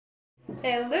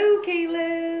Hello,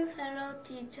 Caleb. Hello,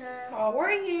 teacher. How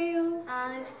are you?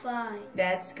 I'm fine.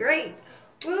 That's great.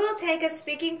 We will take a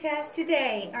speaking test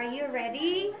today. Are you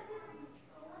ready?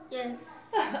 Yes.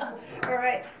 All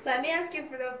right. Let me ask you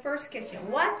for the first question.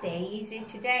 What day is it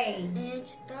today?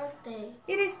 It's Thursday.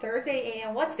 It is Thursday,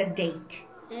 and what's the date?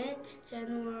 It's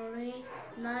January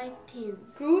 19th.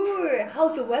 Good.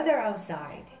 How's the weather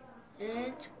outside?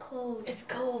 It's cold. It's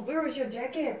cold. Where is your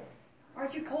jacket?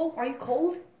 Aren't you cold? Are you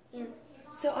cold? Yes.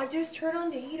 So I just turned on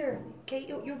the heater. Okay,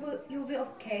 you'll be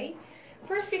okay.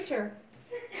 First picture.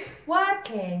 What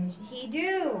can he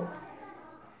do?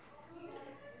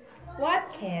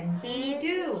 What can he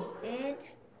do?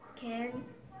 It can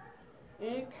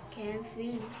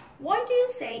swim. Why do you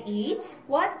say it?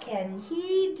 What can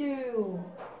he do?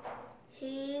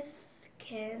 He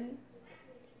can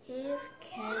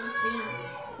swim.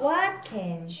 What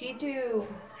can she do?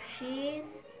 She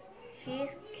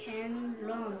can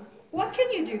run. What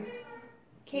can you do?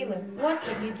 Caleb, what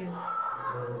can you do?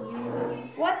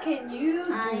 What can you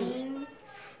do?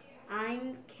 I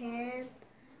can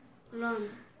run.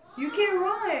 You can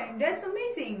run. That's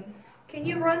amazing. Can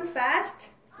you run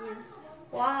fast? Yes.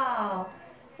 Wow.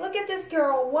 Look at this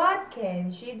girl. What can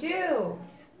she do?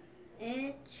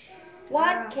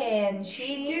 What can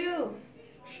she do?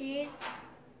 She's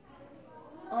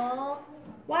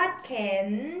What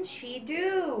can she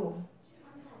do?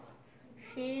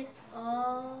 She's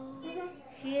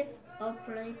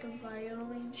play the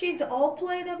violin. She's all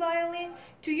play the violin.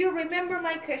 Do you remember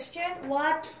my question?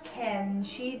 What can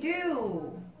she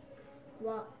do?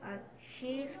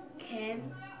 She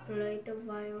can play the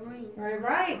violin.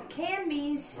 Right. Can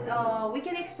means we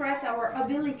can express our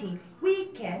ability. We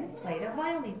can play the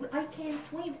violin. I can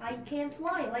swim. I can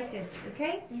fly like this.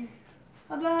 Okay? Yes.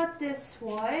 How about this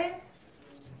one?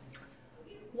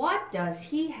 What does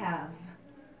he have?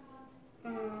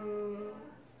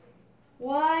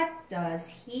 What does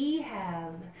he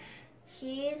have?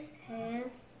 He has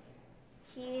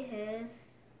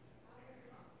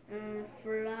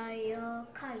fly a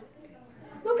kite.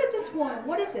 Look at this one.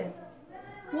 What is it?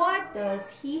 What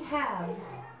does he have?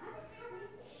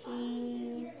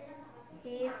 He has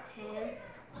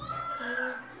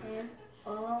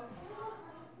a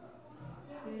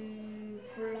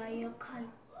fly a kite.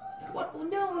 What?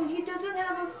 No, he doesn't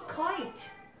have a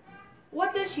kite.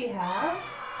 What does she have?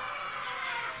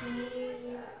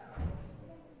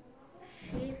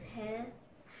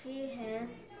 She has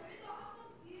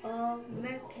a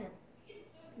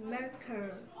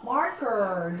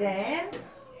Marker. Then,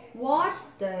 what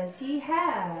does he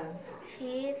have?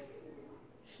 He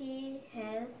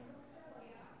has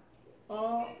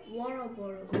a water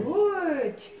bottle.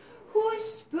 Good. Whose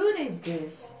spoon is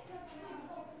this?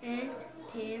 And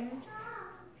Tim's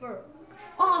fork.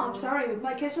 Oh, I'm sorry.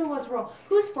 My question was wrong.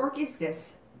 Whose fork is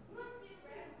this?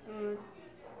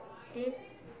 This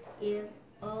is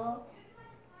a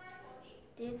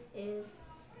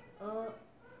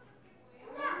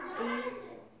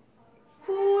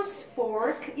Whose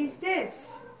fork is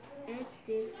this?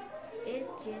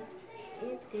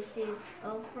 this is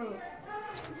a fork.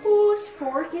 Whose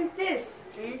fork is this?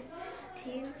 And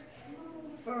Tim's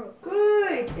fork.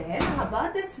 Good. Then how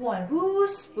about this one?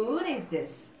 Whose spoon is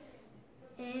this?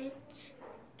 It's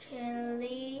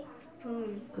Kelly's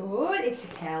spoon. Good. It's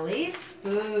Kelly's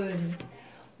spoon.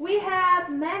 We have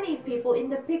many people in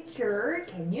the picture.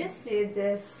 Can you see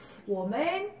this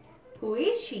woman? Who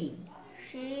is she?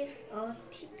 She's a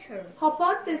teacher. How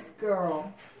about this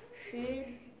girl? She's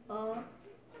a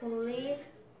police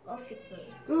officer.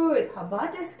 Good. How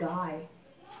about this guy?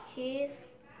 He's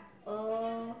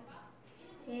a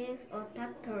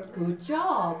doctor. Good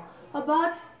job. How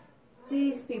about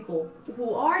these people?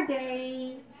 Who are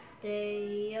they?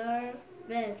 They are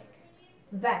Vets.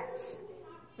 vets.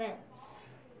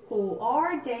 Who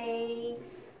are they?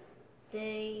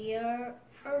 They are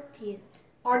artists.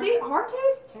 Are they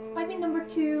artists? I mean number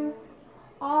 2.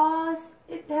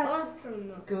 It has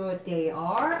Astronauts. Good. They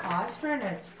are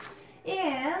astronauts.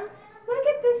 And look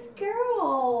at this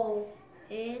girl.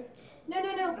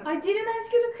 No. I didn't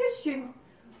ask you the question.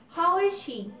 How is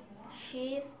she?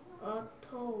 She's a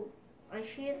tall.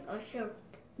 She's a short.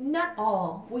 Not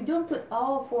all. We don't put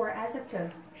all for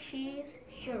adjective. She's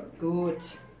short. Good.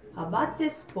 How about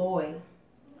this boy?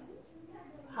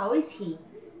 How is he?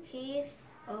 He's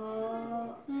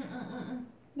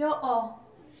No, oh.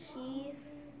 He's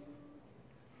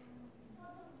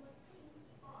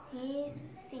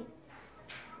sick.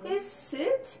 Is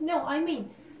sit? No, I mean,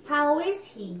 how is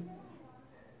he?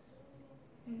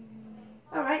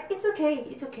 Alright, it's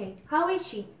okay. How is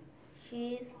she?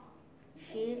 She's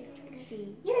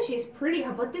pretty. Yeah, she's pretty.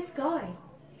 How about this guy?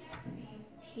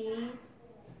 he's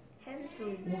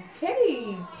handsome.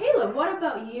 Okay, Caleb, what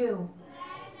about you?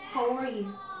 How are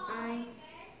you? I'm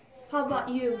How about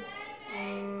you?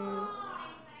 uh,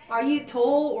 Are you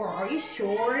tall or are you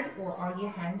short or are you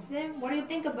handsome? What do you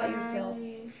think about yourself?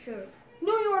 I'm sure.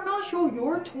 No, you are not sure.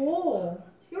 You're tall.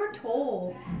 You're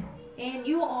tall. And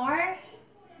you are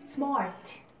smart.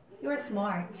 You're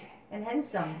smart and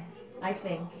handsome, I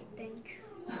think. Thank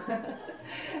you.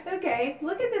 Okay,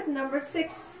 look at this number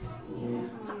 6.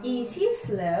 Is he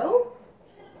slow?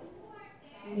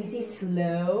 Is he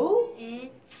slow?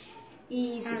 It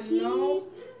Is and he no,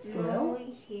 slow?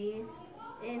 he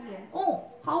isn't. Oh,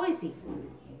 how is he?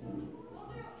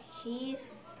 He's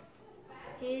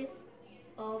fast.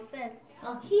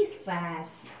 Oh, he's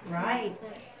fast, right?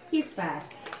 Fast. He's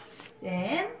fast.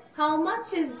 Then, how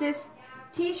much is this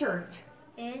t-shirt?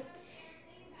 It's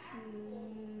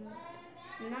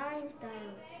 $9.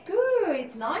 Good,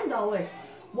 it's $9.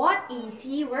 What is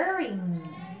he wearing?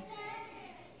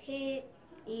 He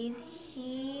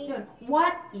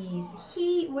What is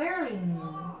he wearing?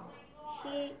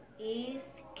 is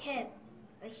cap.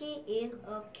 He is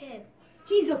a cap.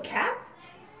 He's a cap?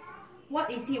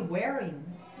 What is he wearing?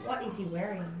 What is he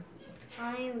wearing?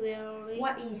 I'm wearing.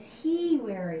 What is he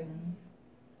wearing?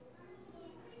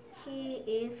 He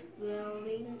is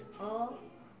wearing a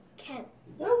cap.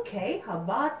 Okay, how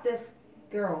about this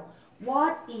girl?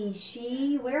 What is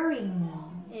she wearing?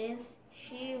 Is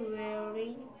she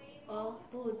wearing a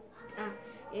boot?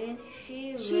 Is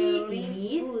she She wearing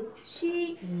is. boot?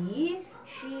 She is.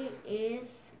 She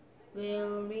is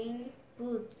wearing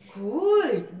boots.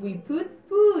 Good. We put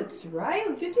boots, right?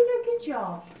 You did a good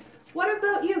job. What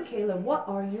about you, Caleb? What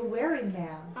are you wearing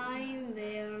now? I'm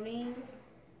wearing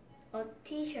a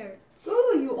t-shirt.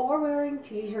 Good, you are wearing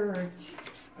t-shirt.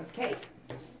 Okay.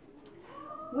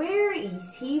 Where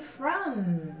is he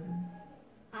from?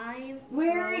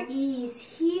 Where from is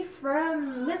he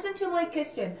from? Listen to my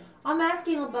question. I'm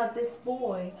asking about this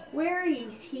boy. Where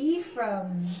is he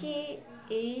from? He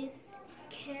is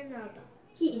Canada.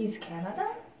 He is Canada?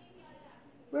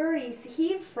 Where is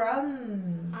he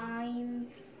from?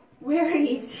 Where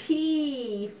is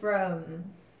he from?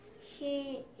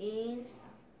 He is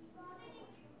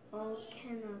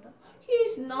Canada.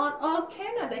 He's not of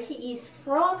Canada. He is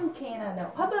from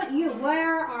Canada. How about you?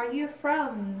 Where are you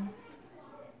from?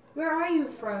 Where are you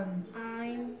from?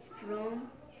 I'm from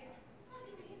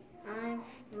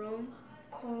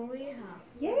Korea.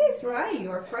 Yes, right.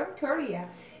 You're from Korea.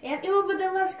 And it will be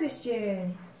the last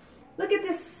question. Look at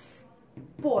this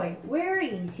boy. Where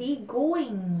is he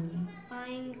going?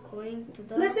 I'm going to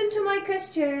the Listen to my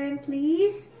question,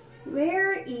 please.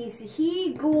 Where is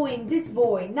he going? This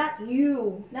boy, not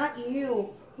you. Not you.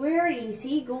 Where is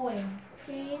he going?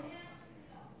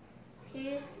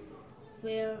 He's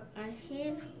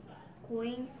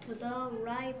going to the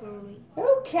library.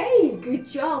 Okay, good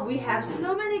job. We have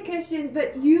so many questions,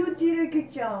 but you did a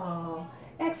good job.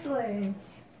 Excellent.